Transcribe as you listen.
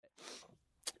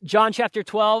John chapter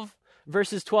 12,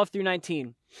 verses 12 through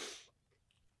 19.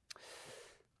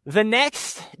 The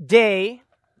next day,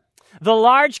 the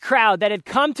large crowd that had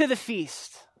come to the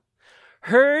feast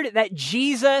heard that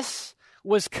Jesus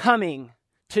was coming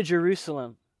to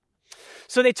Jerusalem.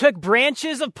 So they took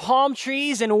branches of palm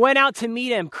trees and went out to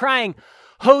meet him, crying,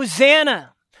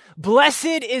 "Hosanna! Blessed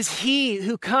is he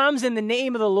who comes in the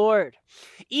name of the Lord,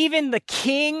 even the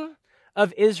King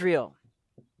of Israel."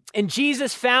 And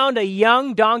Jesus found a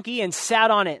young donkey and sat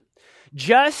on it,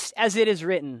 just as it is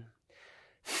written,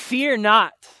 "Fear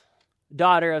not,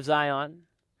 daughter of Zion.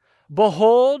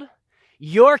 Behold,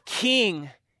 your king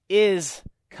is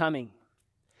coming,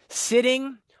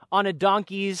 sitting on a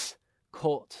donkey's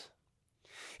colt."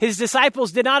 His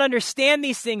disciples did not understand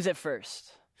these things at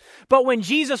first. But when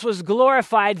Jesus was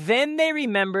glorified, then they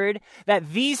remembered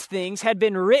that these things had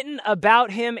been written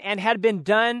about him and had been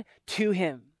done to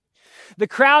him. The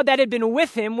crowd that had been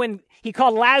with him when he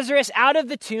called Lazarus out of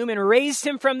the tomb and raised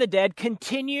him from the dead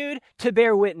continued to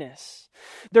bear witness.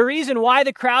 The reason why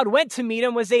the crowd went to meet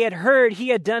him was they had heard he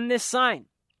had done this sign.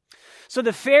 So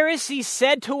the Pharisees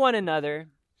said to one another,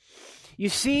 "You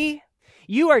see,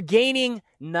 you are gaining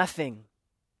nothing.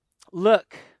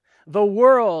 Look, the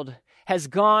world has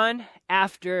gone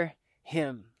after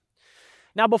him."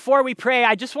 Now, before we pray,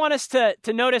 I just want us to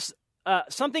notice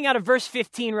something out of verse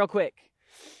 15 real quick.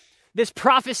 This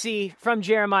prophecy from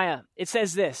Jeremiah. It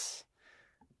says this,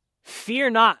 "Fear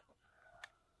not."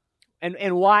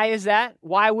 And why is that?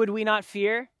 Why would we not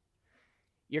fear?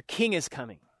 Your king is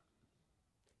coming.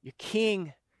 Your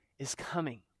king is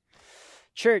coming.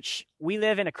 Church, we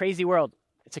live in a crazy world.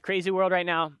 It's a crazy world right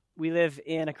now. We live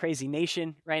in a crazy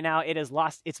nation right now. It has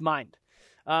lost its mind.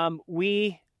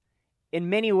 We, in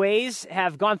many ways,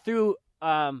 have gone through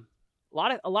a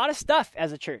lot of stuff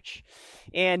as a church.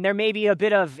 And there may be a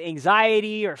bit of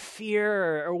anxiety or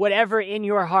fear or whatever in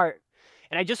your heart.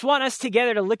 And I just want us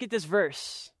together to look at this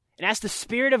verse and ask the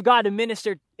Spirit of God to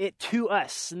minister it to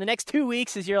us. In the next 2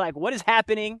 weeks, as you're like, what is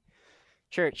happening?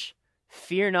 Church,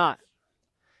 fear not.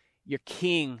 Your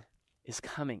king is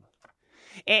coming.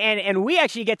 And we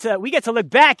actually get to look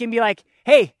back and be like,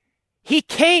 hey, he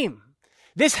came.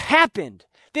 This happened.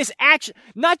 This action,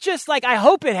 not just like, I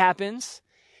hope it happens.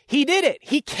 He did it.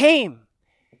 He came.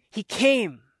 He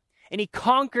came and he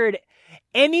conquered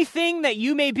anything that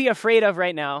you may be afraid of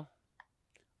right now.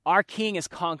 Our king is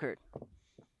conquered.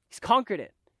 He's conquered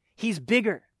it. He's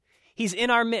bigger. He's in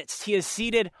our midst. He is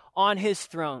seated on his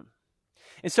throne.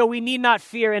 And so we need not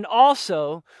fear. And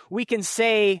also we can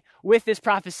say with this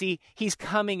prophecy, he's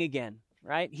coming again,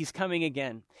 right? He's coming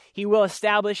again. He will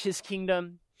establish his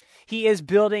kingdom. He is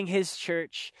building his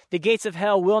church. The gates of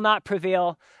hell will not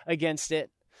prevail against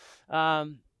it.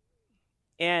 And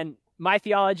my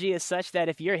theology is such that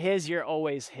if you're his, you're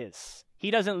always his.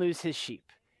 He doesn't lose his sheep.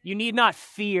 You need not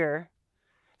fear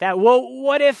that, well,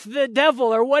 what if the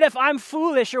devil, or what if I'm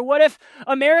foolish, or what if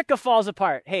America falls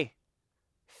apart? Hey,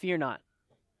 fear not.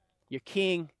 Your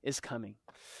king is coming.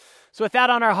 So with that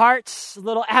on our hearts, a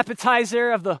little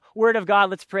appetizer of the word of God,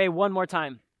 let's pray one more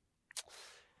time.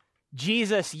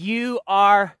 Jesus, you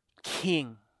are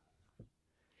king.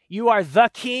 You are the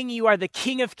king. You are the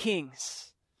King of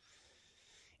Kings.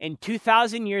 And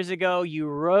 2,000 years ago, you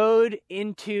rode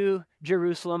into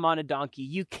Jerusalem on a donkey.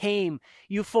 You came.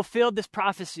 You fulfilled this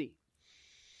prophecy.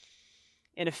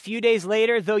 And a few days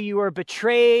later, though you were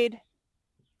betrayed,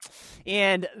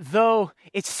 and though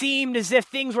it seemed as if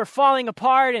things were falling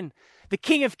apart and the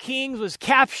King of Kings was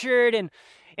captured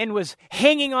and was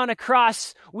hanging on a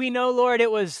cross, we know, Lord,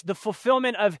 it was the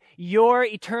fulfillment of your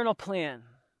eternal plan.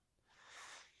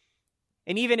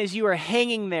 And even as you were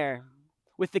hanging there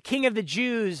with the King of the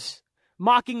Jews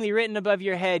mockingly written above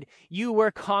your head, you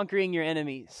were conquering your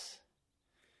enemies.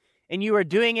 And you were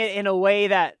doing it in a way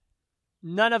that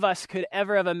none of us could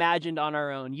ever have imagined on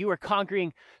our own. You were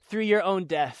conquering through your own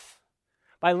death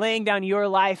by laying down your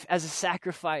life as a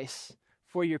sacrifice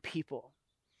for your people.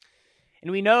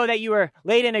 And we know that you were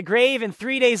laid in a grave, and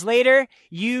 3 days later,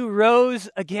 you rose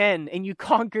again, and you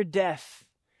conquered death,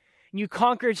 and you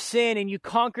conquered sin, and you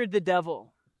conquered the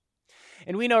devil.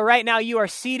 And we know right now you are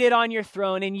seated on your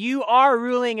throne, and you are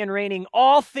ruling and reigning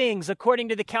all things according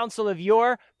to the counsel of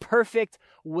your perfect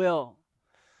will.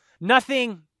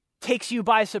 Nothing takes you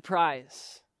by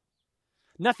surprise.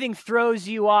 Nothing throws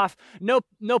you off. No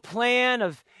plan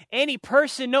of any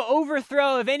person, no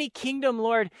overthrow of any kingdom,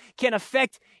 Lord, can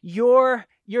affect your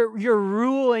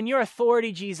rule and your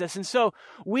authority, Jesus. And so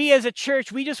we as a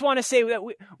church, we just want to say that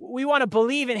we want to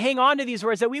believe and hang on to these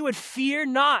words, that we would fear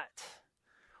not.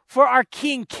 For our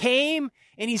King came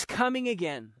and he's coming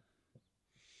again.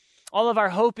 All of our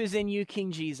hope is in you,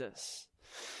 King Jesus.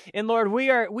 And Lord, we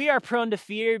are prone to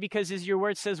fear because, as your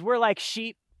word says, we're like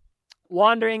sheep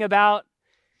wandering about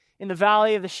in the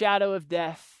valley of the shadow of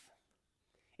death.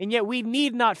 And yet we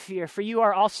need not fear, for you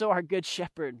are also our good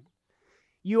shepherd.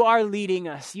 You are leading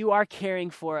us. You are caring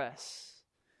for us.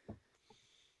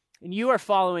 And you are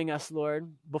following us,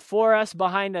 Lord, before us,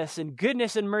 behind us, and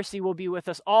goodness and mercy will be with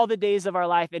us all the days of our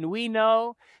life. And we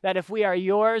know that if we are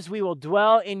yours, we will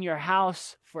dwell in your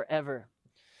house forever.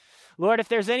 Lord, if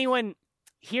there's anyone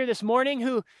here this morning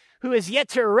who is yet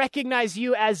to recognize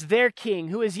you as their King,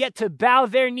 who is yet to bow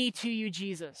their knee to you,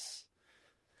 Jesus,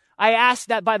 I ask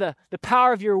that by the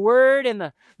power of your word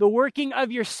and the working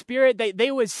of your Spirit, that they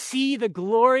would see the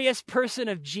glorious person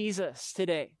of Jesus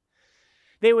today.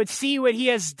 They would see what he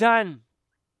has done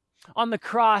on the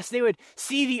cross. They would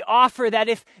see the offer that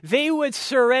if they would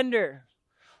surrender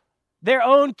their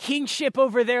own kingship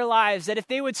over their lives, that if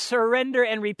they would surrender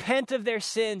and repent of their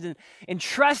sins and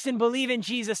trust and believe in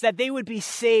Jesus, that they would be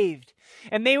saved.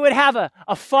 And they would have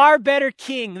a far better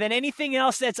king than anything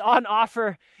else that's on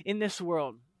offer in this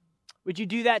world. Would you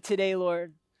do that today,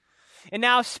 Lord? And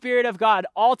now, Spirit of God,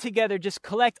 all together, just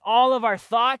collect all of our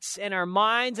thoughts and our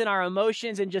minds and our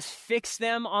emotions and just fix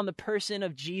them on the person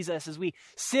of Jesus as we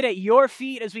sit at your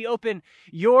feet, as we open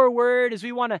your word, as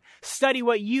we want to study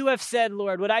what you have said,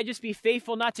 Lord. Would I just be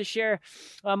faithful not to share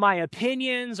my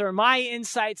opinions or my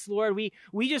insights, Lord?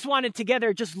 We just want to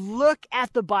together just look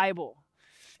at the Bible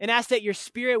and ask that your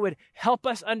Spirit would help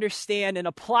us understand and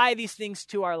apply these things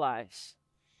to our lives.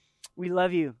 We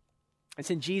love you.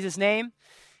 It's in Jesus' name.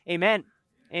 Amen.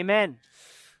 Amen.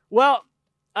 Well,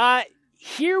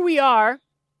 here we are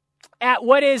at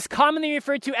what is commonly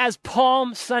referred to as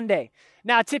Palm Sunday.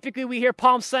 Now, typically we hear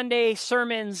Palm Sunday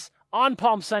sermons on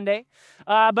Palm Sunday,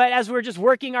 but as we're just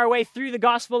working our way through the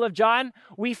Gospel of John,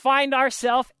 we find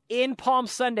ourselves in Palm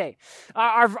Sunday.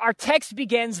 Our text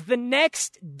begins the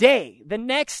next day.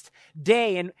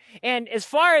 And as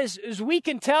far as we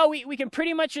can tell, we can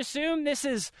pretty much assume this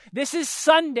is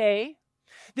Sunday.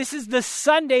 This is the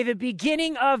Sunday, the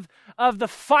beginning of the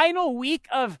final week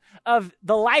of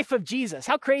the life of Jesus.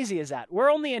 How crazy is that?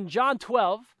 We're only in John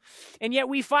 12, and yet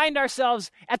we find ourselves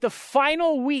at the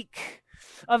final week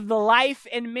of the life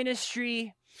and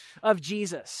ministry of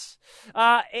Jesus.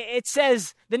 It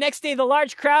says, the next day, the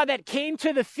large crowd that came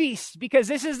to the feast, because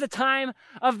this is the time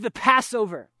of the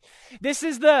Passover. This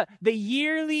is the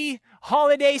yearly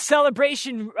holiday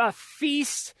celebration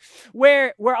feast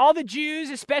where all the Jews,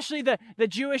 especially the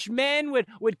Jewish men,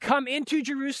 would come into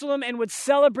Jerusalem and would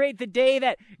celebrate the day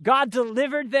that God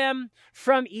delivered them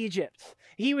from Egypt.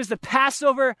 He was the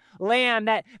Passover lamb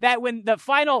that when the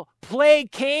final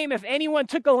plague came, if anyone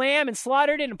took a lamb and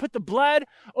slaughtered it and put the blood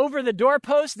over the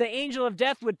doorpost, the angel of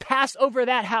death would pass over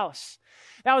that house.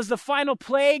 That was the final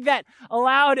plague that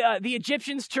allowed the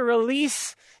Egyptians to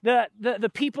release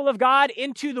the people of God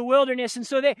into the wilderness. And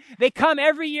so they come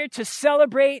every year to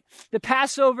celebrate the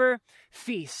Passover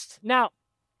feast. Now,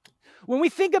 when we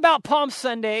think about Palm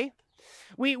Sunday,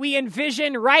 we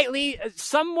envision rightly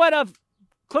somewhat of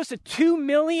close to 2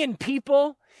 million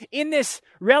people in this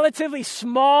relatively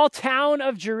small town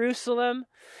of Jerusalem.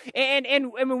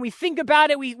 And when we think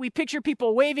about it, we picture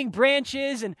people waving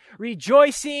branches and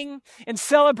rejoicing and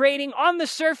celebrating. On the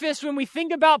surface, when we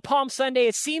think about Palm Sunday,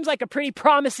 it seems like a pretty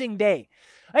promising day.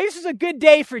 Like, this is a good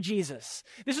day for Jesus.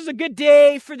 This is a good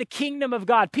day for the kingdom of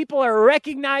God. People are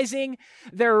recognizing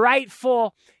their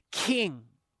rightful king.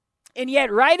 And yet,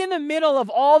 right in the middle of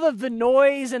all of the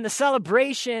noise and the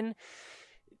celebration,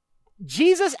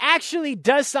 Jesus actually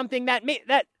does something that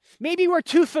maybe we're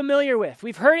too familiar with.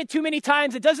 We've heard it too many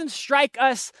times. It doesn't strike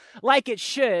us like it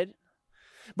should.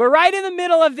 But right in the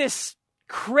middle of this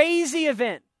crazy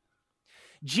event,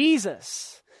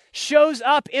 Jesus shows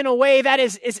up in a way that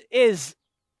is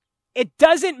it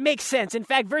doesn't make sense. In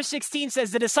fact, verse 16 says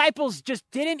the disciples just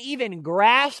didn't even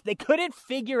grasp. They couldn't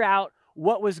figure out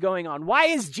what was going on. Why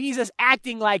is Jesus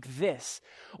acting like this?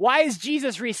 Why is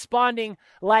Jesus responding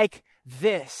like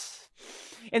this?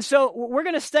 And so we're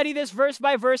going to study this verse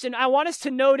by verse, and I want us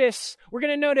to notice, we're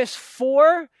going to notice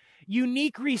 4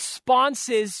 unique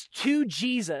responses to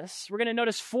Jesus. We're going to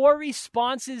notice 4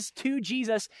 responses to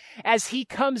Jesus as he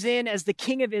comes in as the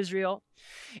King of Israel.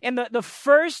 And the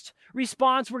first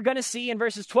response we're going to see in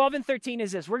verses 12 and 13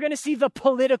 is this. We're going to see the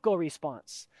political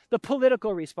response. The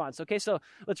political response. Okay, so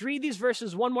let's read these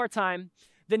verses one more time.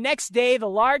 The next day, the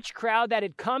large crowd that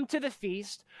had come to the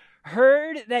feast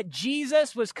heard that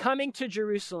Jesus was coming to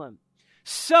Jerusalem.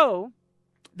 So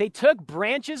they took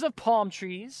branches of palm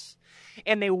trees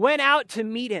and they went out to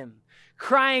meet him,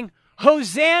 crying,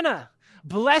 "Hosanna!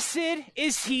 Blessed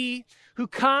is he who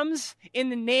comes in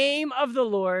the name of the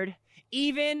Lord,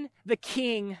 even the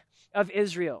King of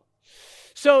Israel.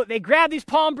 So they grab these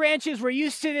palm branches. We're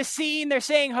used to this scene. They're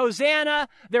saying Hosanna.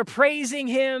 They're praising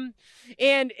him.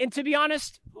 And to be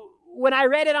honest, when I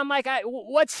read it, I'm like,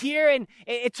 what's here? And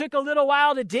it took a little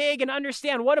while to dig and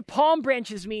understand what do palm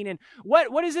branches mean? And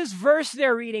what is this verse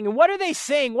they're reading? And what are they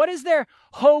saying? What is their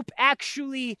hope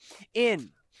actually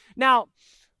in? Now,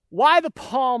 why the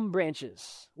palm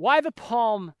branches? Why the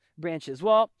palm branches?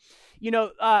 Well,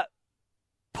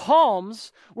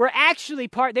 palms were actually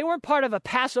they weren't part of a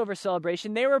Passover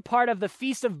celebration. They were part of the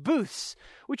Feast of Booths,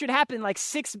 which would happen like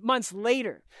 6 months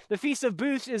later. The Feast of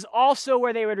Booths is also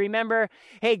where they would remember,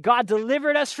 hey, God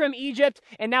delivered us from Egypt,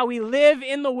 and now we live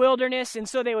in the wilderness. And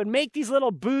so they would make these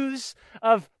little booths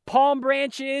of palm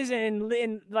branches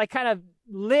and like kind of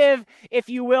live, if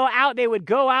you will, out. They would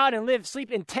go out and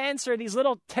sleep in tents or these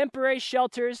little temporary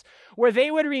shelters where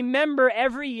they would remember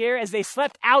every year as they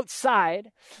slept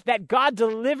outside that God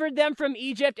delivered them from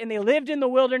Egypt and they lived in the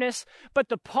wilderness. But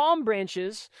the palm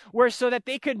branches were so that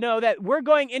they could know that we're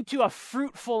going into a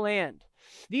fruitful land.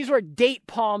 These were date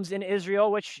palms in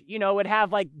Israel, which, would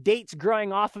have like dates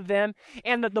growing off of them.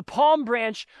 And the palm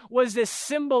branch was this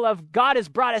symbol of God has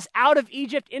brought us out of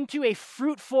Egypt into a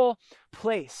fruitful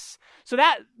place. So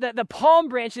that the palm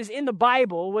branches in the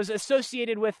Bible was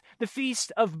associated with the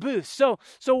Feast of Booths. So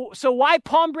why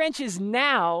palm branches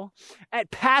now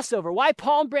at Passover? Why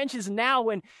palm branches now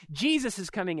when Jesus is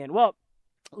coming in? Well,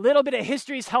 a little bit of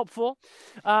history is helpful.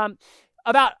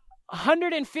 About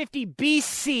 150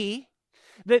 BC,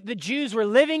 the Jews were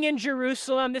living in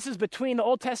Jerusalem. This is between the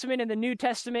Old Testament and the New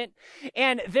Testament.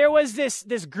 And there was this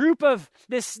group of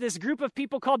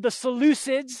people called the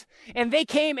Seleucids, and they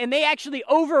came and they actually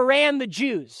overran the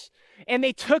Jews. And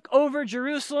they took over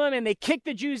Jerusalem and they kicked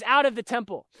the Jews out of the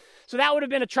temple. So that would have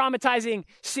been a traumatizing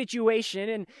situation.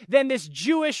 And then this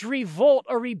Jewish revolt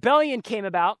or rebellion came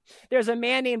about. There's a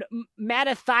man named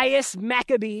Mattathias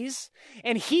Maccabees,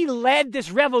 and he led this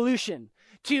revolution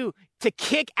to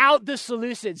kick out the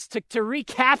Seleucids, to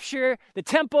recapture the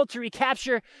temple, to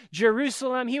recapture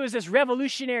Jerusalem. He was this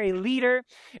revolutionary leader.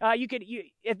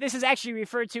 This is actually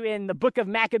referred to in the book of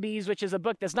Maccabees, which is a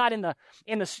book that's not in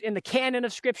the canon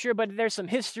of Scripture, but there's some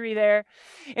history there.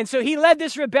 And so he led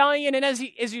this rebellion, and as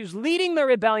he was leading the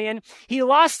rebellion, he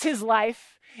lost his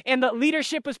life. And the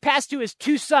leadership was passed to his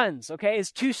two sons,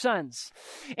 his two sons.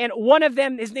 And one of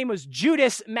them, his name was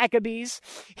Judas Maccabees.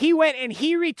 He went and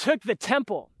he retook the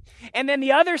temple. And then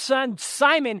the other son,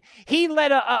 Simon, he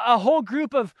led a whole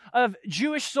group of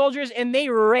Jewish soldiers, and they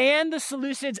ran the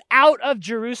Seleucids out of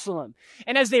Jerusalem.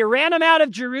 And as they ran them out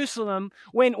of Jerusalem,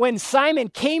 when Simon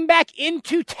came back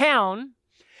into town,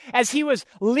 as he was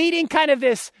leading kind of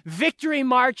this victory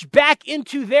march back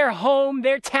into their home,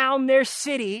 their town, their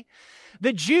city,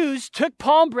 the Jews took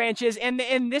palm branches, and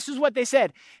this is what they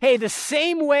said. Hey, the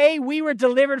same way we were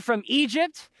delivered from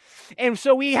Egypt, and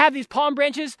so we have these palm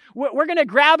branches, we're going to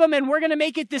grab them and we're going to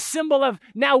make it this symbol of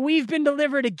now we've been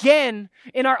delivered again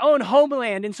in our own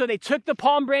homeland. And so they took the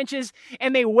palm branches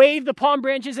and they waved the palm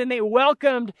branches and they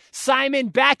welcomed Simon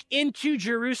back into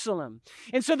Jerusalem.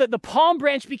 And so that the palm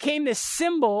branch became this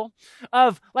symbol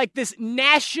of like this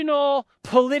national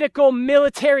political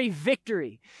military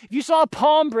victory. If you saw a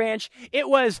palm branch, it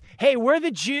was, hey, we're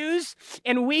the Jews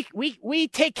and we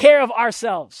take care of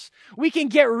ourselves. We can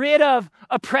get rid of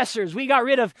oppressors. We got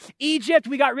rid of Egypt.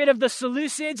 We got rid of the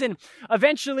Seleucids. And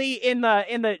eventually in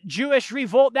the Jewish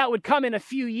revolt that would come in a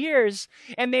few years,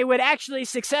 and they would actually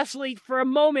successfully, for a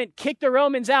moment, kick the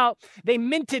Romans out. They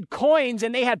minted coins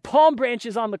and they had palm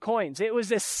branches on the coins. It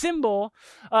was a symbol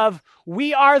of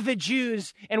we are the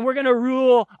Jews and we're going to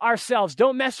rule ourselves.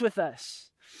 Don't mess with us.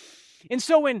 And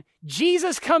so when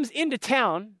Jesus comes into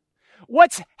town,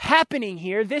 what's happening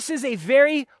here? This is a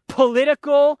very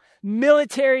political,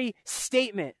 military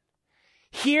statement.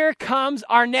 Here comes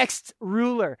our next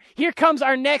ruler. Here comes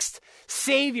our next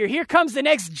savior. Here comes the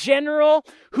next general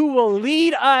who will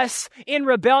lead us in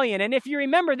rebellion. And if you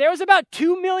remember, there was about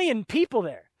 2 million people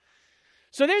there.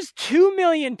 So there's 2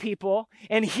 million people,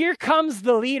 and here comes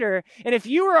the leader. And if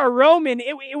you were a Roman,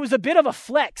 it was a bit of a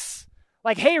flex.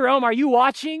 Like, hey, Rome, are you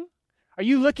watching? Are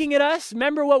you looking at us?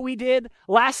 Remember what we did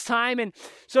last time? And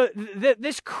so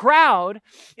this crowd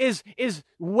is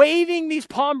waving these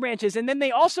palm branches. And then they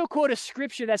also quote a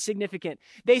scripture that's significant.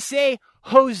 They say,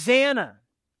 Hosanna.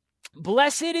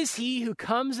 Blessed is he who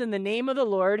comes in the name of the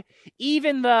Lord,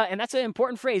 even and that's an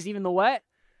important phrase, even the what?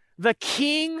 The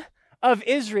King of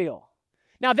Israel.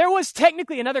 Now, there was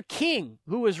technically another king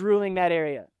who was ruling that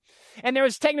area. And there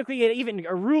was technically even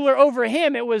a ruler over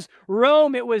him. It was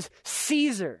Rome. It was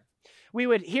Caesar. We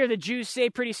would hear the Jews say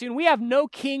pretty soon, we have no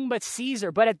king but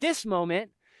Caesar. But at this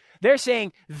moment, They're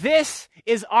saying, this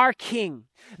is our king.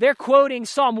 They're quoting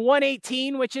Psalm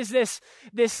 118, which is this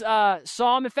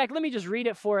psalm. In fact, let me just read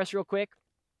it for us real quick.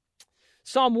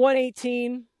 Psalm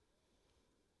 118.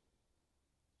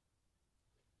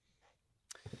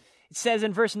 It says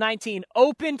in verse 19,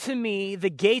 "Open to me the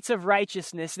gates of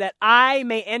righteousness, that I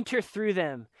may enter through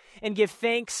them and give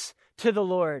thanks to the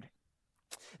Lord.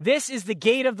 This is the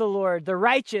gate of the Lord. The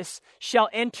righteous shall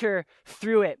enter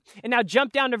through it." And now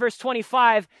jump down to verse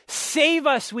 25. "Save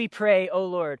us, we pray, O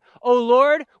Lord. O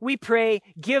Lord, we pray,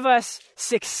 give us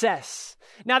success."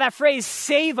 Now that phrase,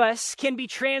 save us, can be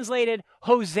translated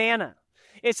Hosanna.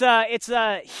 It's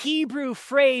a Hebrew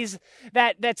phrase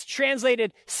that's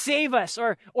translated save us,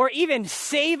 or even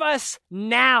save us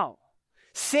now.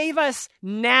 Save us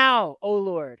now, O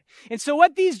Lord. And so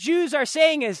what these Jews are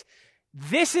saying is,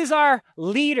 this is our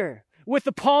leader with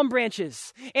the palm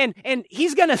branches, and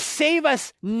he's going to save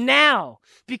us now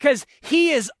because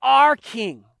he is our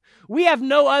king. We have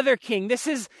no other king. This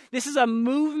is a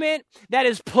movement that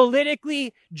is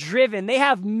politically driven. They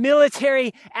have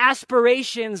military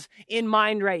aspirations in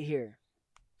mind right here.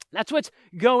 That's what's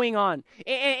going on.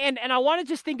 And I want to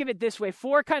just think of it this way.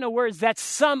 4 kind of words that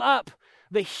sum up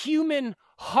the human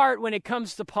heart when it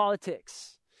comes to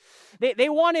politics. They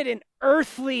wanted an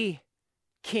earthly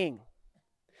king.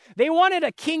 They wanted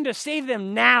a king to save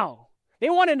them now. They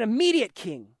wanted an immediate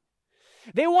king.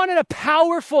 They wanted a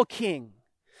powerful king.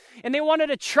 And they wanted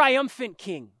a triumphant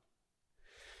king.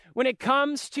 When it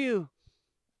comes to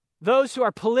those who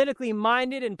are politically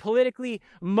minded and politically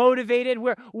motivated,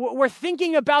 we're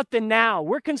thinking about the now.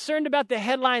 We're concerned about the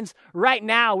headlines right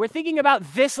now. We're thinking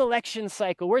about this election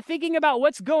cycle. We're thinking about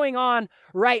what's going on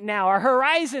right now. Our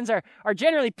horizons are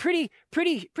generally pretty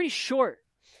short,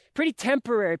 pretty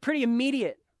temporary, pretty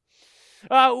immediate.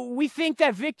 We think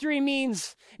that victory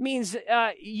means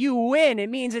you win. It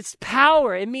means it's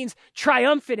power. It means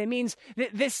triumphant. It means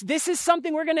this is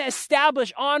something we're going to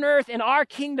establish on earth in our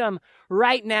kingdom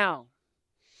right now.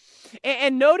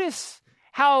 And notice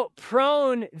how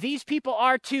prone these people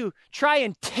are to try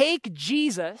and take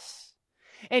Jesus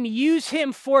and use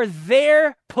him for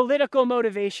their political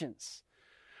motivations,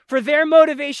 for their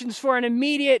motivations for an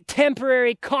immediate,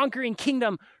 temporary, conquering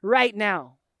kingdom right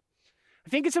now. I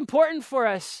think it's important for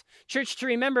us, church, to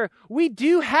remember we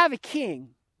do have a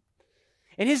king,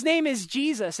 and his name is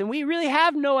Jesus, and we really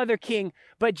have no other king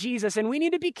but Jesus, and we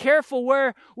need to be careful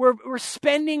where we're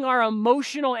spending our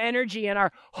emotional energy and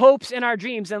our hopes and our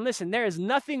dreams. And listen, there is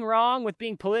nothing wrong with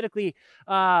being politically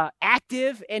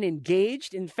active and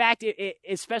engaged. In fact,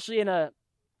 especially in a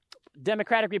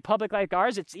democratic republic like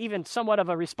ours, it's even somewhat of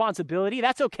a responsibility.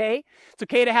 That's okay. It's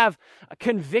okay to have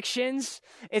convictions.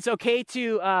 It's okay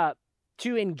to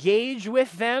engage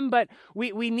with them, but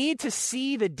we need to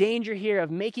see the danger here of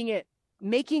making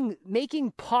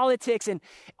politics and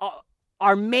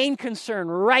our main concern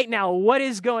right now, what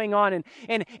is going on.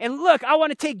 And look, I want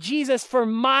to take Jesus for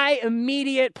my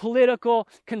immediate political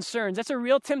concerns. That's a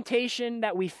real temptation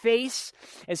that we face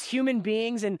as human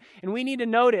beings, and we need to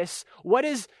notice, what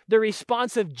is the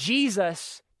response of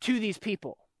Jesus to these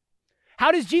people?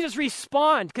 How does Jesus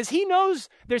respond? Because he knows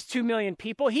there's 2 million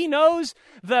people. He knows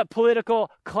the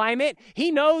political climate. He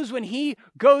knows when he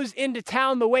goes into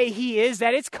town the way he is,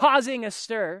 that it's causing a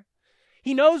stir.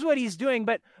 He knows what he's doing,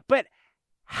 but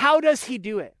how does he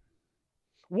do it?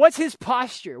 What's his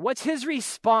posture? What's his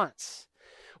response?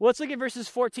 Well, let's look at verses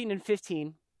 14 and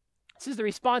 15. This is the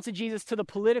response of Jesus to the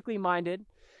politically minded.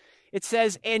 It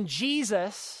says, "And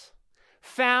Jesus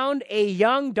found a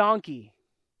young donkey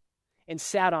and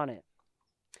sat on it.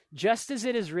 Just as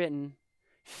it is written,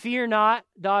 'Fear not,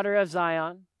 daughter of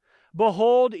Zion.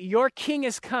 Behold, your king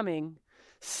is coming,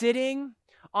 sitting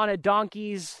on a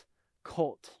donkey's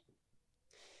colt.'"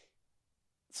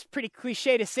 It's pretty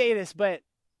cliche to say this, but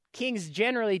kings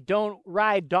generally don't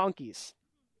ride donkeys.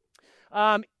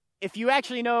 If you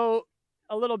actually know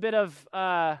a little bit of,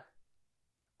 I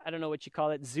don't know what you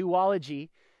call it,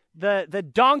 zoology,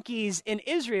 the donkeys in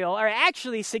Israel are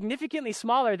actually significantly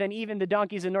smaller than even the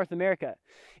donkeys in North America.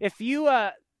 If you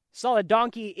saw a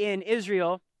donkey in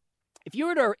Israel,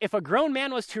 if a grown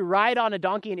man was to ride on a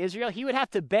donkey in Israel, he would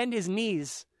have to bend his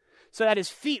knees so that his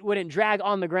feet wouldn't drag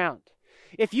on the ground.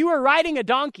 If you were riding a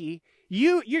donkey,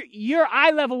 your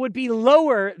eye level would be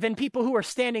lower than people who are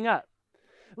standing up.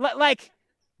 Like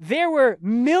there were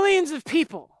millions of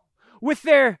people with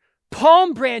their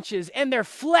palm branches and their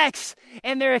flex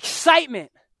and their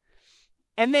excitement.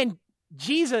 And then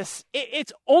Jesus,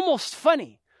 it's almost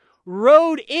funny,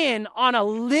 rode in on a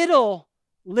little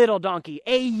donkey,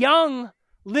 a young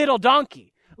little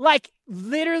donkey, like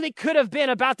literally could have been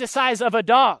about the size of a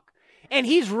dog. And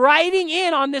he's riding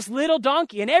in on this little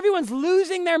donkey, and everyone's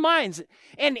losing their minds.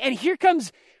 And here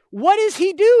comes, what is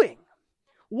he doing?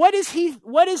 What is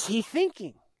he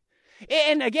thinking?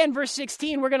 And again, verse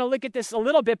 16, we're going to look at this a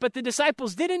little bit, but the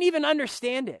disciples didn't even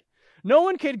understand it. No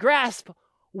one could grasp,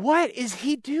 what is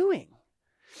he doing?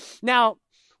 Now,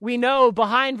 we know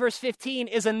behind verse 15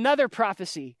 is another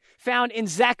prophecy found in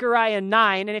Zechariah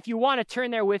 9. And if you want to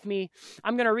turn there with me,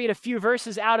 I'm going to read a few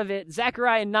verses out of it.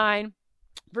 Zechariah 9,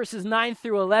 verses 9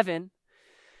 through 11.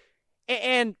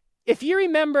 And if you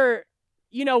remember,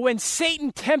 when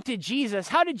Satan tempted Jesus,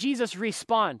 how did Jesus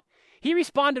respond? He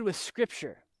responded with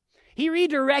Scripture. He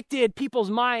redirected people's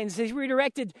minds. He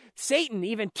redirected Satan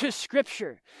even to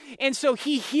Scripture. And so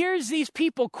he hears these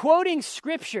people quoting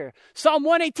Scripture. Psalm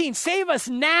 118, save us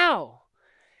now.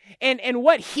 And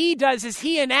what he does is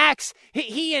he enacts.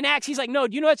 He's like, no,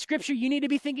 do you know what Scripture you need to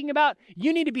be thinking about?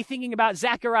 You need to be thinking about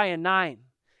Zechariah 9.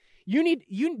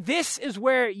 This is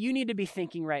where you need to be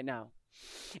thinking right now.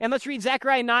 And let's read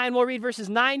Zechariah 9. We'll read verses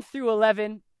 9 through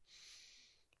 11.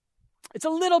 It's a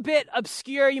little bit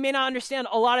obscure. You may not understand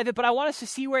a lot of it, but I want us to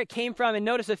see where it came from and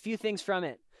notice a few things from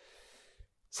it. It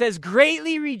says,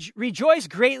 greatly rejoice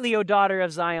greatly, O daughter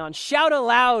of Zion. Shout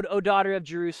aloud, O daughter of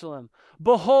Jerusalem.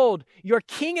 Behold, your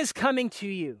king is coming to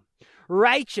you.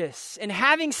 Righteous and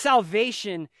having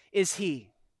salvation is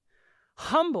he.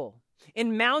 Humble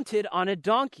and mounted on a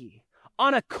donkey,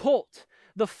 on a colt,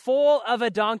 the foal of a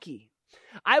donkey.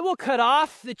 I will cut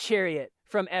off the chariot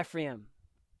from Ephraim,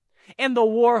 and the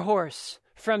war horse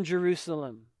from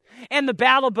Jerusalem, and the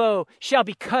battle bow shall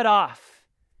be cut off.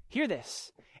 Hear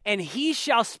this. And he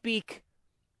shall speak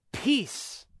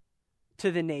peace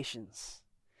to the nations.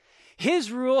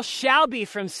 His rule shall be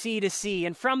from sea to sea,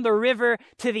 and from the river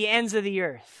to the ends of the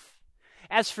earth.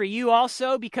 As for you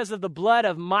also, because of the blood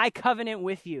of my covenant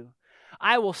with you,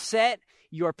 I will set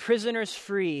your prisoners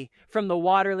free from the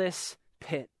waterless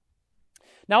pit.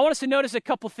 Now I want us to notice a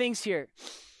couple things here.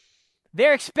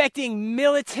 They're expecting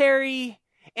military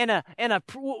and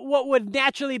what would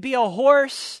naturally be a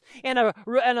horse and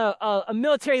a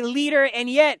military leader, and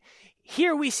yet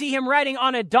here we see him riding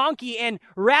on a donkey, and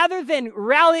rather than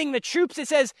rallying the troops, it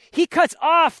says he cuts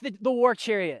off the war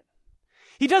chariot.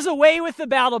 He does away with the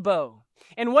battle bow.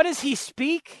 And what does he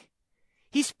speak?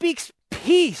 He speaks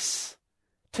peace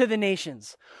to the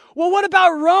nations. Well, what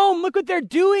about Rome? Look what they're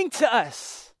doing to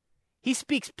us. He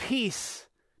speaks peace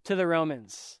to the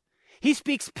Romans. He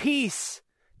speaks peace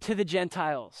to the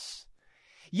Gentiles.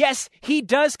 Yes, he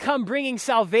does come bringing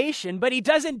salvation, but he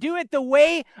doesn't do it the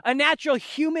way a natural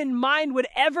human mind would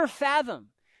ever fathom.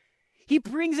 He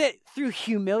brings it through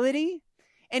humility,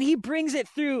 and he brings it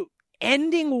through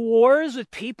ending wars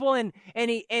with people, and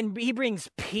he brings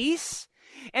peace.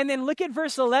 And then look at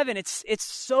verse 11. It's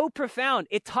so profound.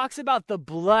 It talks about the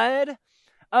blood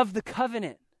of the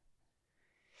covenant.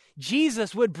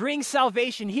 Jesus would bring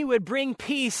salvation. He would bring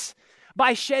peace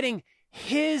by shedding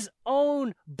his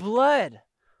own blood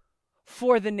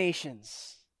for the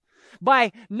nations.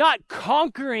 By not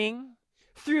conquering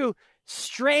through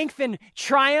strength and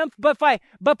triumph, but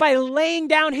by laying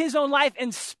down his own life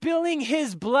and spilling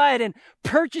his blood and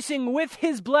purchasing with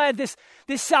his blood this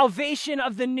salvation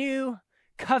of the new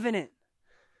covenant.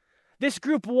 This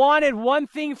group wanted one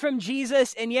thing from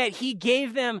Jesus, and yet he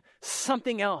gave them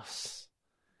something else.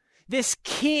 This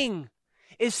king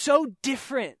is so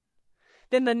different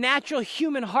than the natural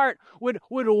human heart would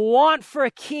want for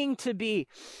a king to be.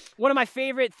 One of my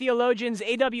favorite theologians,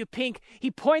 A.W. Pink,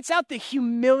 he points out the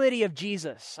humility of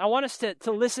Jesus. I want us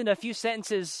to listen to a few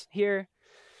sentences here.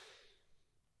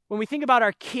 When we think about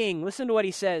our king, listen to what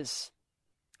he says.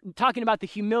 Talking about the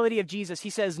humility of Jesus, he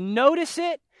says, notice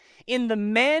it in the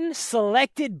men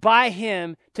selected by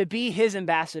him to be his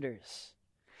ambassadors.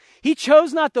 He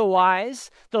chose not the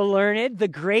wise, the learned, the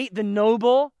great, the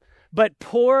noble, but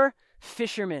poor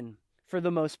fishermen for the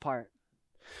most part.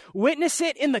 Witness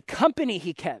it in the company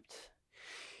he kept.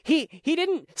 He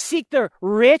didn't seek the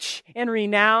rich and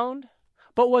renowned,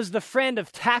 but was the friend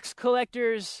of tax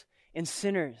collectors and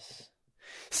sinners.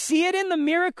 See it in the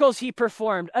miracles he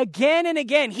performed. Again and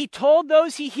again, he told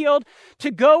those he healed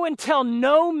to go and tell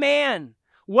no man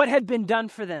what had been done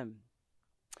for them.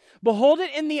 Behold it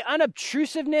in the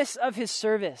unobtrusiveness of his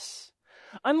service.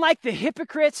 Unlike the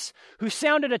hypocrites who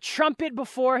sounded a trumpet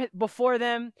before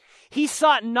them, he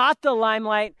sought not the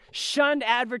limelight, shunned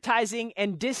advertising,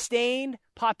 and disdained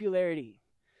popularity.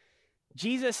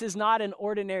 Jesus is not an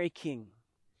ordinary king.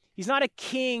 He's not a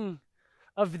king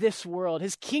of this world.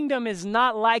 His kingdom is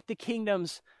not like the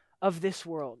kingdoms of this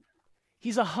world.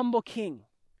 He's a humble king.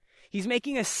 He's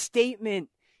making a statement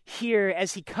here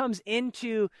as he comes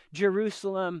into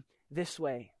Jerusalem this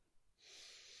way.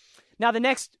 Now, the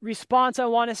next response I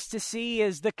want us to see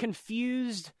is the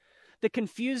confused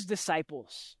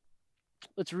disciples.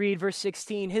 Let's read verse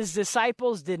 16. His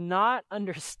disciples did not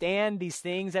understand these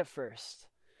things at first.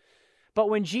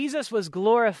 But when Jesus was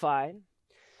glorified,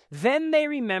 then they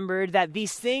remembered that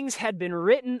these things had been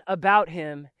written about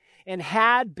him and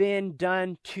had been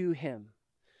done to him.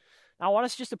 Now, I want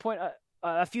us just to point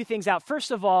a few things out.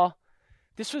 First of all,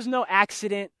 this was no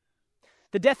accident.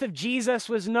 The death of Jesus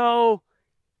was no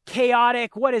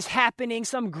chaotic, what is happening,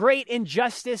 some great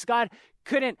injustice God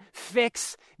couldn't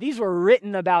fix. These were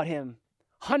written about him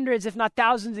hundreds, if not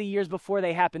thousands of years before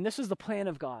they happened. This was the plan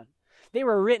of God. They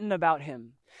were written about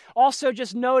him. Also,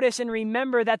 just notice and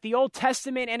remember that the Old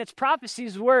Testament and its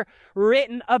prophecies were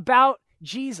written about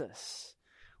Jesus.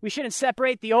 We shouldn't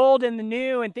separate the old and the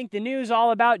new and think the new is all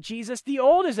about Jesus. The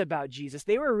old is about Jesus.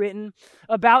 They were written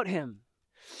about him.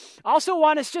 I also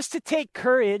want us just to take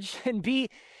courage and be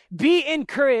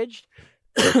encouraged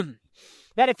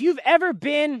that if you've ever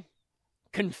been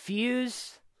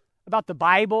confused about the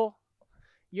Bible,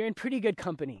 you're in pretty good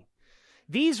company.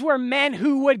 These were men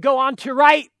who would go on to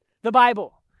write the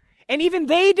Bible. And even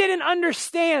they didn't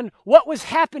understand what was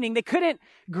happening. They couldn't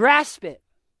grasp it.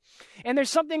 And there's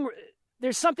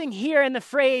something here in the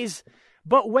phrase,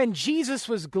 but when Jesus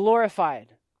was glorified,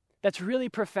 that's really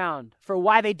profound for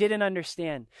why they didn't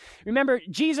understand. Remember,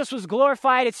 Jesus was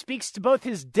glorified. It speaks to both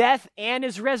his death and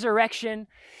his resurrection.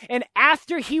 And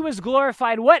after he was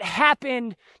glorified, what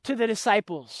happened to the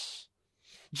disciples?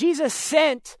 Jesus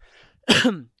sent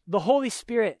the Holy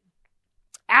Spirit.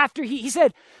 After he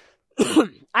said,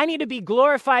 I need to be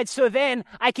glorified so then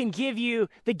I can give you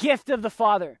the gift of the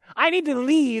Father. I need to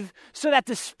leave so that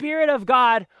the Spirit of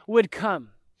God would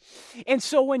come. And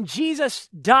so when Jesus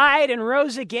died and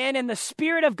rose again and the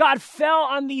Spirit of God fell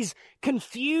on these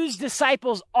confused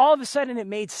disciples, all of a sudden it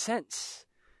made sense.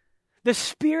 The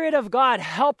Spirit of God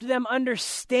helped them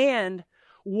understand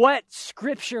what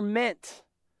Scripture meant.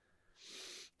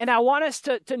 And I want us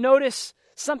to notice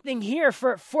something here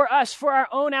for us, for our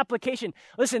own application.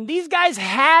 Listen, these guys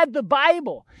had the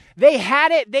Bible. They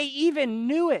had it. They even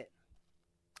knew it.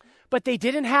 But they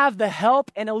didn't have the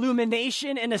help and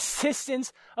illumination and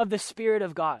assistance of the Spirit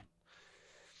of God.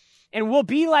 And we'll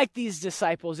be like these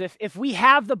disciples if we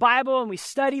have the Bible and we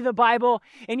study the Bible,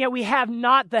 and yet we have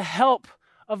not the help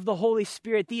of the Holy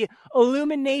Spirit, the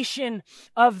illumination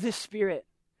of the Spirit.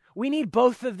 We need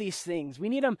both of these things. We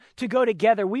need them to go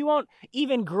together. We won't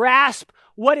even grasp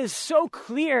what is so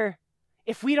clear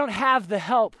if we don't have the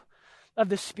help of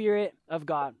the Spirit of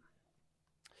God.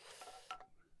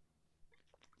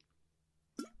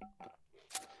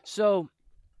 So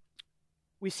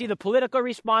we see the political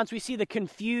response. We see the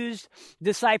confused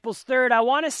disciples. Third, I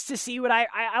want us to see what I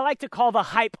like to call the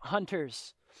hype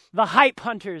hunters. The hype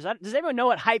hunters. Does everyone know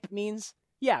what hype means?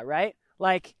 Yeah, right?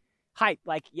 Like hype,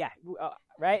 like, yeah,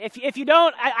 right? If you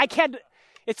don't, I can't.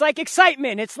 It's like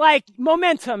excitement. It's like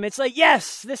momentum. It's like,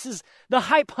 yes, this is the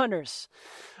hype hunters.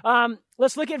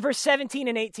 Let's look at verse 17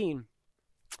 and 18.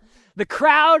 The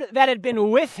crowd that had been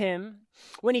with him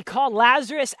when he called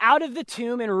Lazarus out of the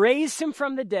tomb and raised him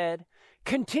from the dead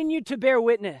continued to bear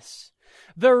witness.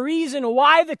 The reason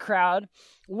why the crowd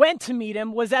went to meet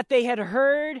him was that they had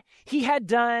heard he had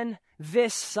done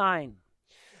this sign.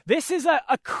 This is a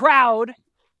crowd,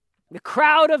 the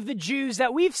crowd of the Jews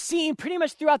that we've seen pretty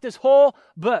much throughout this whole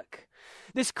book.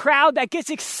 This crowd that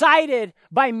gets excited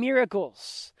by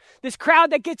miracles. This crowd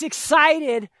that gets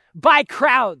excited by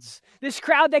crowds. This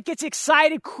crowd that gets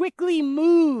excited, quickly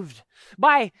moved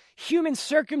by human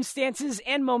circumstances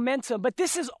and momentum. But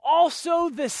this is also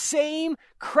the same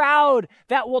crowd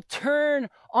that will turn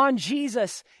on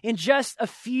Jesus in just a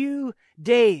few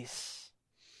days.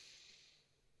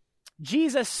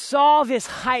 Jesus saw this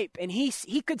hype and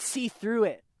he could see through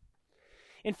it.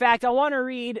 In fact, I want to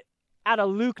read out of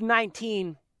Luke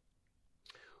 19.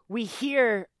 We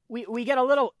get a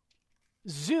little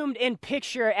zoomed in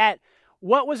picture at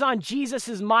what was on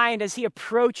Jesus' mind as he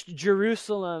approached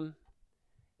Jerusalem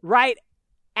right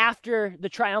after the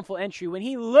triumphal entry, when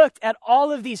he looked at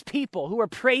all of these people who were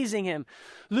praising him.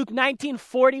 Luke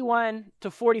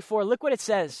 19:41-44, look what it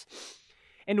says.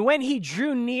 And when he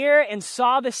drew near and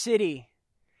saw the city,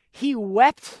 he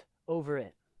wept over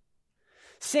it,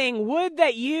 saying, would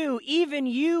that you, even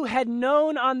you, had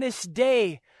known on this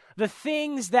day the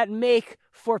things that make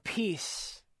for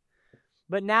peace.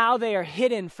 But now they are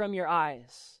hidden from your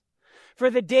eyes. For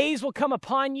the days will come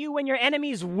upon you when your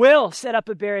enemies will set up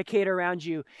a barricade around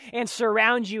you and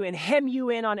surround you and hem you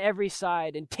in on every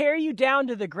side and tear you down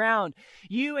to the ground,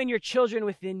 you and your children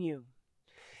within you.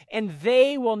 and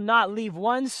they will not leave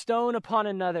one stone upon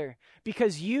another,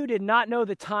 because you did not know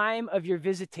the time of your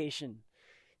visitation."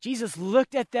 Jesus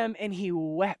looked at them and he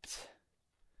wept.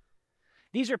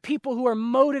 These are people who are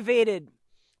motivated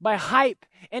by hype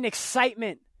and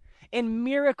excitement and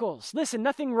miracles. Listen,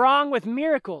 nothing wrong with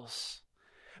miracles,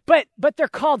 but they're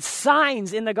called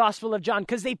signs in the Gospel of John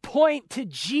because they point to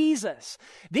Jesus.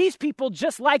 These people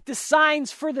just like the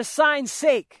signs for the signs'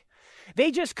 sake.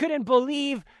 They just couldn't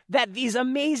believe that these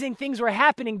amazing things were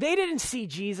happening. They didn't see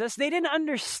Jesus. They didn't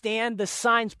understand the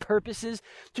signs' purposes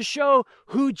to show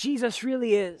who Jesus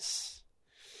really is.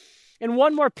 And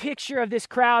one more picture of this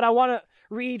crowd, I want to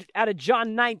read out of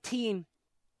John 19,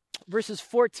 verses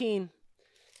 14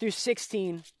 through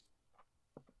 16.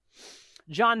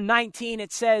 John 19,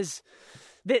 it says,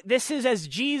 this is as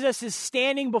Jesus is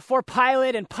standing before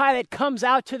Pilate, and Pilate comes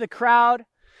out to the crowd.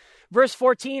 Verse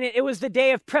 14, it was the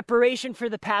day of preparation for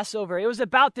the Passover. It was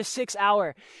about the 6th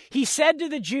hour. He said to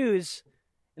the Jews,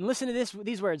 and listen to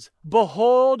these words,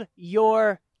 "Behold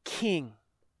your king."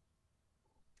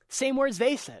 Same words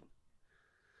they said.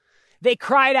 They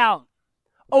cried out,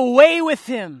 "Away with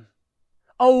him!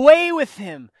 Away with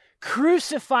him!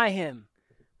 Crucify him!"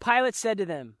 Pilate said to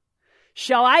them,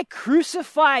 "Shall I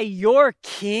crucify your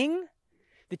king?"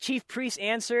 The chief priests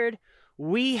answered,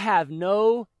 "We have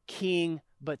no king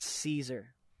but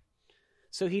Caesar."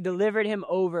 So he delivered him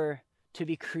over to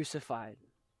be crucified.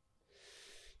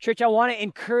 Church, I want to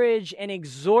encourage and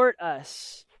exhort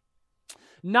us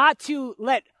not to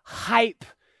let hype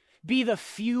be the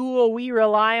fuel we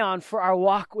rely on for our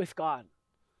walk with God.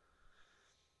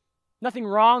 Nothing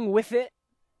wrong with it.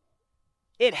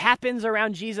 It happens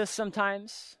around Jesus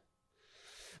sometimes.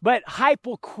 But hype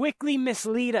will quickly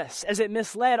mislead us, as it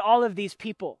misled all of these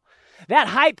people. That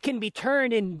hype can be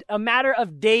turned in a matter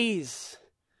of days.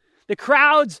 The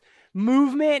crowd's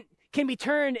movement can be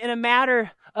turned in a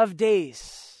matter of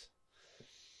days.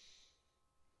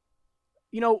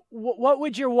 You know, what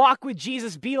would your walk with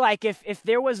Jesus be like if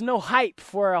there was no hype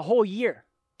for a whole year?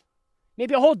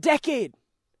 Maybe a whole decade?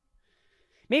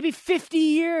 Maybe 50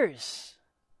 years?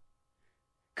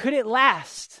 Could it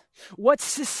last? What's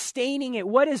sustaining it?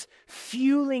 What is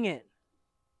fueling it?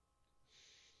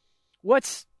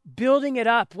 What's building it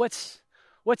up? What's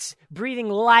breathing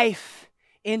life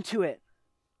into it?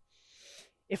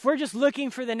 If we're just looking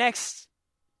for the next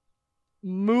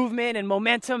movement and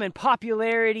momentum and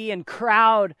popularity and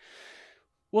crowd,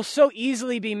 we'll so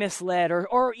easily be misled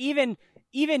or even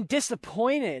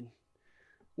disappointed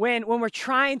when we're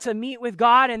trying to meet with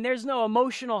God and there's no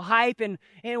emotional hype and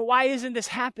why isn't this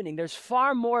happening? There's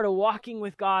far more to walking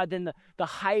with God than the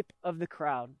hype of the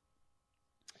crowd.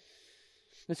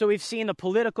 And so we've seen the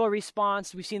political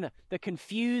response, we've seen the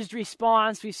confused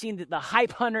response, we've seen the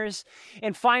hype hunters,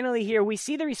 and finally here we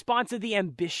see the response of the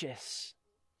ambitious.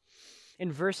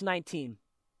 In verse 19,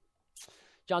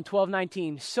 John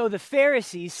 12:19, "So the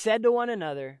Pharisees said to one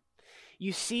another,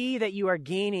 'You see that you are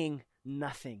gaining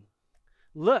nothing.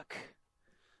 Look,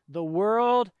 the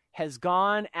world has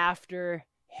gone after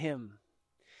him.'"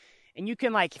 And you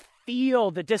can feel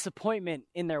the disappointment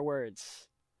in their words.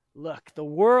 Look, the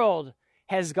world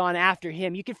has gone after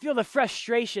him. You can feel the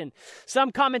frustration.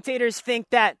 Some commentators think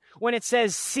that when it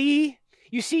says, "See,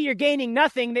 you see you're gaining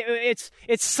nothing," it's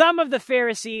some of the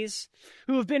Pharisees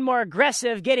who have been more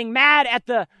aggressive getting mad at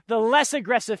the less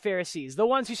aggressive Pharisees, the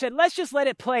ones who said, "Let's just let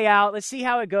it play out. Let's see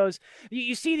how it goes."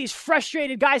 You see these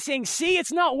frustrated guys saying, "See,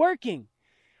 it's not working.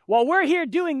 While we're here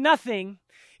doing nothing,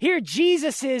 here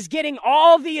Jesus is getting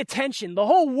all the attention. The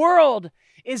whole world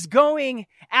is going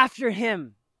after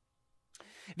him."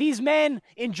 These men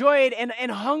enjoyed and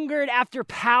hungered after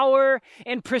power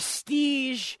and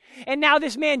prestige. And now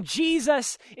this man,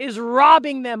 Jesus, is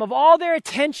robbing them of all their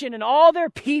attention and all their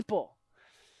people.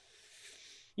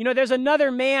 You know, there's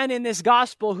another man in this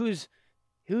gospel whose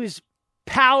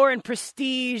power and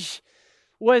prestige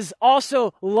was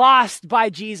also lost by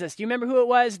Jesus. Do you remember who it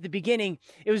was at the beginning?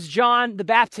 It was John the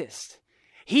Baptist.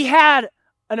 He had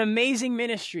an amazing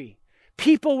ministry.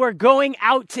 People were going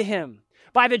out to him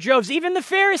by the droves. Even the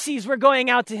Pharisees were going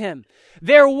out to him.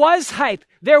 There was hype.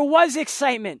 There was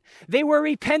excitement. They were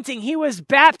repenting. He was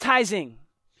baptizing.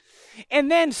 And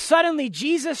then suddenly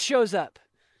Jesus shows up.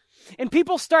 And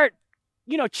people start,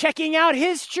 checking out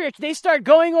his church. They start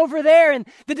going over there. And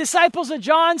the disciples of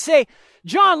John say,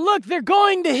 "John, look, they're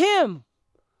going to him.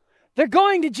 They're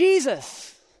going to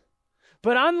Jesus."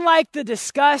 But unlike the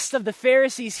disgust of the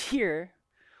Pharisees here,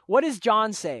 what does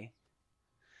John say?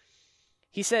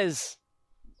 He says,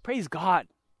 "Praise God.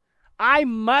 I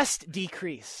must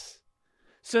decrease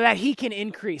so that he can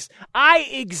increase. I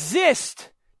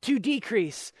exist to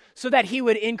decrease so that he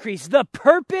would increase. The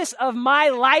purpose of my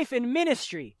life and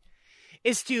ministry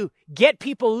is to get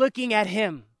people looking at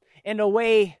him and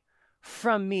away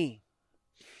from me.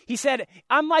 He said,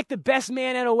 I'm like the best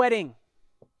man at a wedding.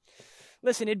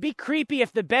 Listen, it'd be creepy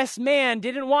if the best man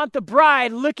didn't want the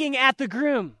bride looking at the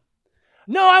groom.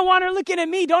 No, I want her looking at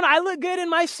me. Don't I look good in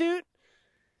my suit?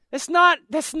 That's not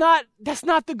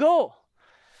the goal.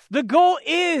 The goal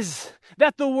is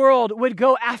that the world would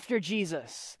go after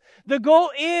Jesus. The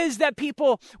goal is that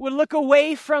people would look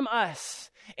away from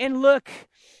us and look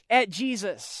at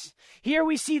Jesus. Here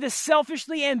we see the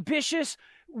selfishly ambitious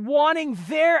wanting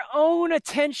their own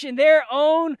attention, their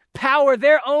own power,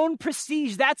 their own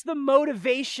prestige. That's the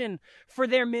motivation for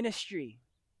their ministry.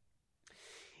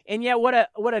 And yet what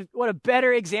a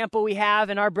better example we have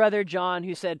in our brother John,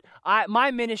 who said,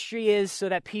 my ministry is so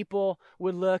that people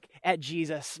would look at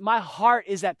Jesus. My heart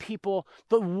is that people,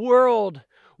 the world,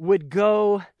 would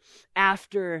go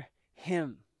after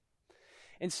him.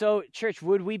 And so, church,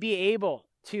 would we be able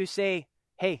to say,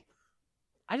 hey,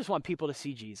 I just want people to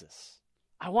see Jesus.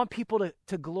 I want people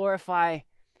to glorify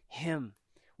him.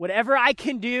 Whatever I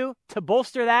can do to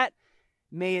bolster that,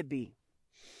 may it be.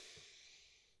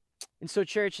 And so,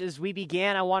 church, as we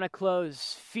began, I want to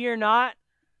close. Fear not,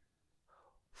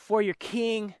 for your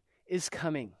King is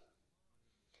coming.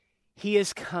 He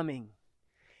is coming.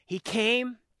 He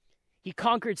came. He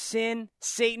conquered sin,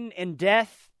 Satan, and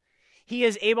death. He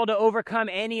is able to overcome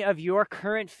any of your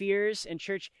current fears. And,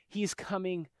 church, he's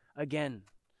coming again.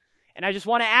 And I just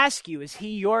want to ask you, is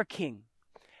he your King?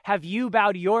 Have you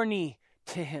bowed your knee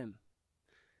to him?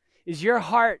 Is your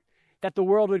heart that the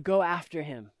world would go after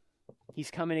him? He's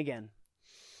coming again.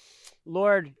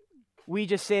 Lord, we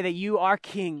just say that you are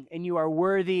King and you are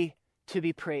worthy to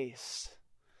be praised.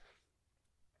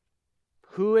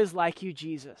 Who is like you,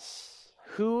 Jesus?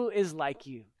 Who is like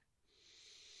you?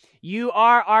 You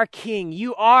are our King.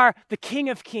 You are the King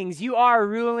of Kings. You are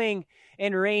ruling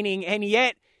and reigning. And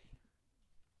yet,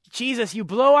 Jesus, you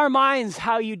blow our minds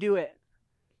how you do it.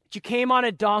 That you came on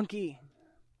a donkey.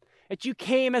 That you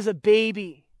came as a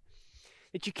baby.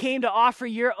 That you came to offer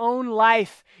your own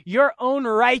life, your own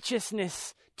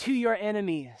righteousness to your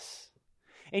enemies.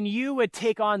 And you would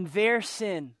take on their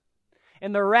sin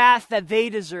and the wrath that they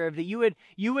deserve. That you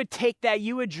would take that,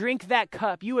 you would drink that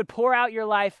cup. You would pour out your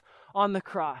life on the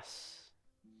cross.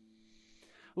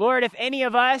 Lord, if any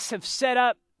of us have set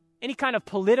up any kind of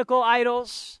political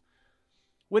idols,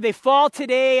 would they fall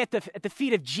today at the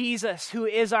feet of Jesus, who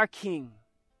is our King?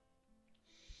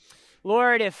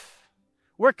 Lord, if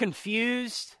we're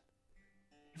confused,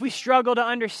 if we struggle to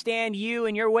understand you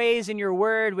and your ways and your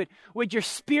word, would your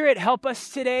Spirit help us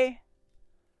today?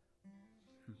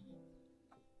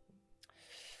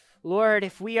 Lord,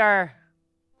 if we are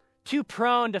too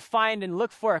prone to find and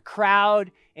look for a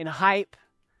crowd and hype,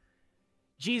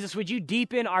 Jesus, would you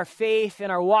deepen our faith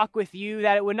and our walk with you,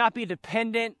 that it would not be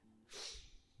dependent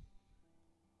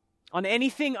on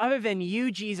anything other than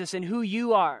you, Jesus, and who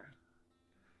you are.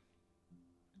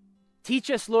 Teach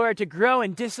us, Lord, to grow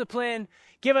in discipline.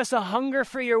 Give us a hunger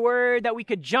for your word, that we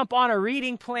could jump on a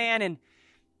reading plan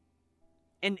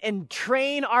and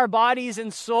train our bodies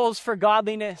and souls for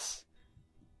godliness.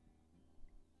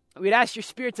 We'd ask your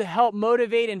Spirit to help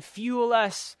motivate and fuel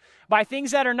us by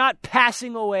things that are not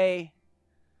passing away,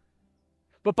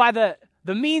 but by the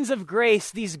means of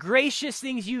grace, these gracious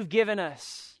things you've given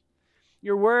us.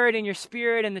 Your word and your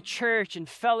Spirit and the church and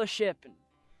fellowship and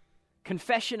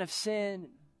confession of sin,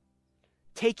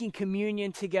 taking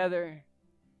communion together.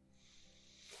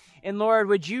 And Lord,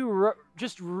 would you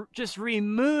just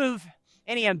remove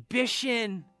any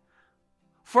ambition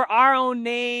for our own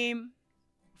name,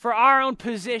 for our own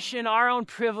position, our own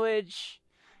privilege.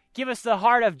 Give us the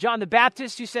heart of John the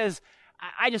Baptist, who says,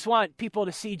 I just want people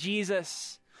to see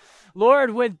Jesus.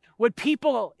 Lord, would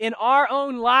people in our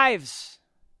own lives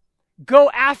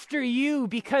go after you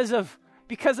because of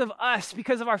us,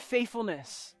 because of our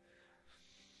faithfulness?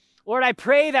 Lord, I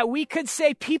pray that we could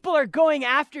say people are going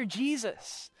after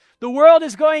Jesus. The world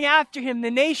is going after him. The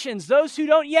nations, those who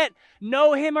don't yet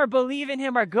know him or believe in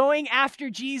him, are going after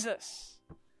Jesus.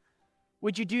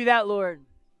 Would you do that, Lord?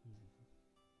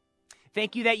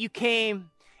 Thank you that you came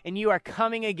and you are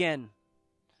coming again.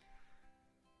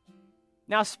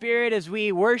 Now, Spirit, as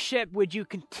we worship, would you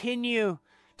continue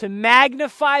to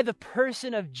magnify the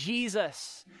person of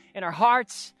Jesus in our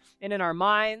hearts and in our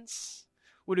minds?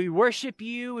 Would we worship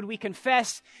you? Would we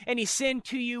confess any sin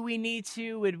to you we need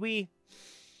to? Would we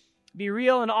be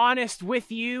real and honest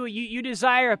with you? You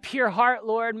desire a pure heart,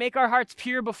 Lord. Make our hearts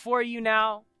pure before you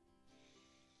now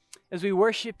as we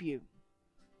worship you.